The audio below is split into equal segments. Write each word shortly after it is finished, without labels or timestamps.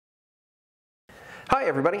Hi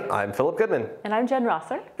everybody, I'm Philip Goodman. And I'm Jen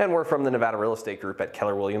Rosser. And we're from the Nevada Real Estate Group at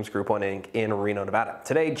Keller Williams Group 1 Inc. in Reno, Nevada.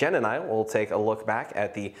 Today, Jen and I will take a look back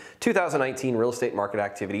at the 2019 real estate market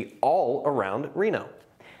activity all around Reno.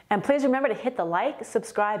 And please remember to hit the like,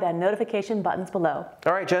 subscribe, and notification buttons below.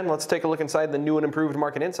 All right, Jen, let's take a look inside the new and improved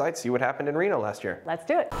Market Insights, see what happened in Reno last year. Let's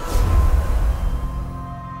do it.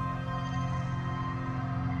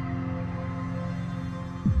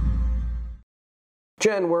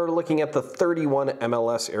 Jen, we're looking at the 31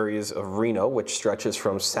 MLS areas of Reno, which stretches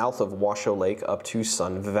from south of Washoe Lake up to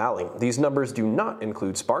Sun Valley. These numbers do not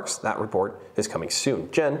include Sparks. That report is coming soon.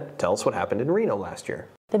 Jen, tell us what happened in Reno last year.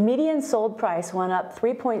 The median sold price went up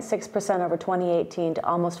 3.6% over 2018 to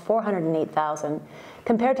almost $408,000.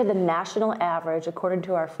 Compared to the national average, according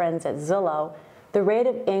to our friends at Zillow, the rate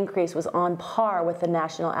of increase was on par with the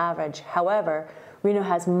national average. However, Reno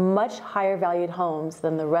has much higher valued homes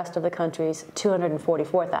than the rest of the country's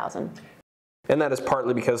 $244,000. And that is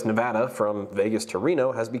partly because Nevada, from Vegas to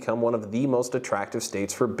Reno, has become one of the most attractive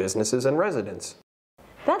states for businesses and residents.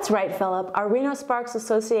 That's right, Philip. Our Reno Sparks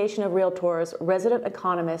Association of Realtors resident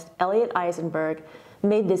economist Elliot Eisenberg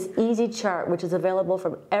made this easy chart, which is available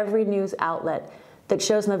from every news outlet, that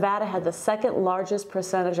shows Nevada had the second largest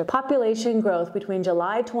percentage of population growth between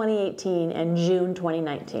July 2018 and June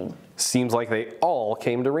 2019. Seems like they all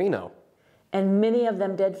came to Reno. And many of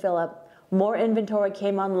them did, Philip. More inventory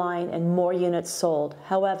came online and more units sold.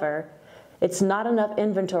 However, it's not enough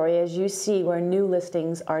inventory, as you see where new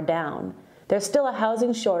listings are down. There's still a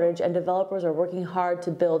housing shortage and developers are working hard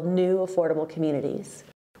to build new affordable communities.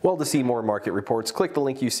 Well, to see more market reports, click the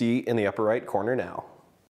link you see in the upper right corner now.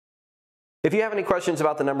 If you have any questions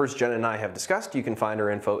about the numbers Jen and I have discussed, you can find our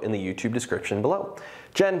info in the YouTube description below.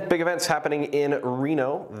 Jen, big events happening in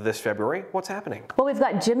Reno this February. What's happening? Well, we've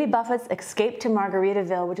got Jimmy Buffett's Escape to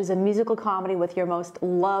Margaritaville, which is a musical comedy with your most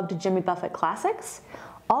loved Jimmy Buffett classics.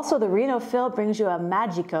 Also, the Reno Phil brings you a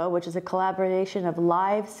Magico, which is a collaboration of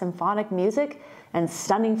live symphonic music and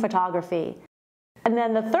stunning photography. And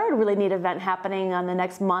then the third really neat event happening on the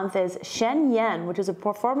next month is Shen Yan, which is a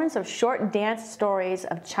performance of short dance stories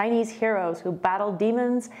of Chinese heroes who battle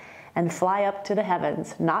demons and fly up to the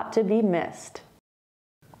heavens, not to be missed.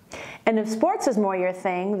 And if sports is more your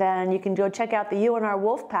thing, then you can go check out the UNR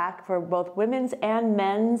Wolfpack for both women's and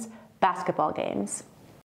men's basketball games.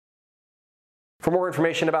 For more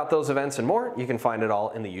information about those events and more, you can find it all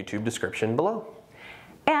in the YouTube description below.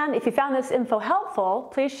 And if you found this info helpful,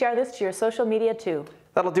 please share this to your social media too.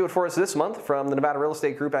 That'll do it for us this month. From the Nevada Real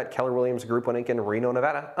Estate Group at Keller Williams Group 1 Inc. in Reno,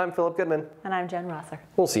 Nevada, I'm Philip Goodman. And I'm Jen Rosser.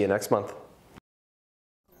 We'll see you next month.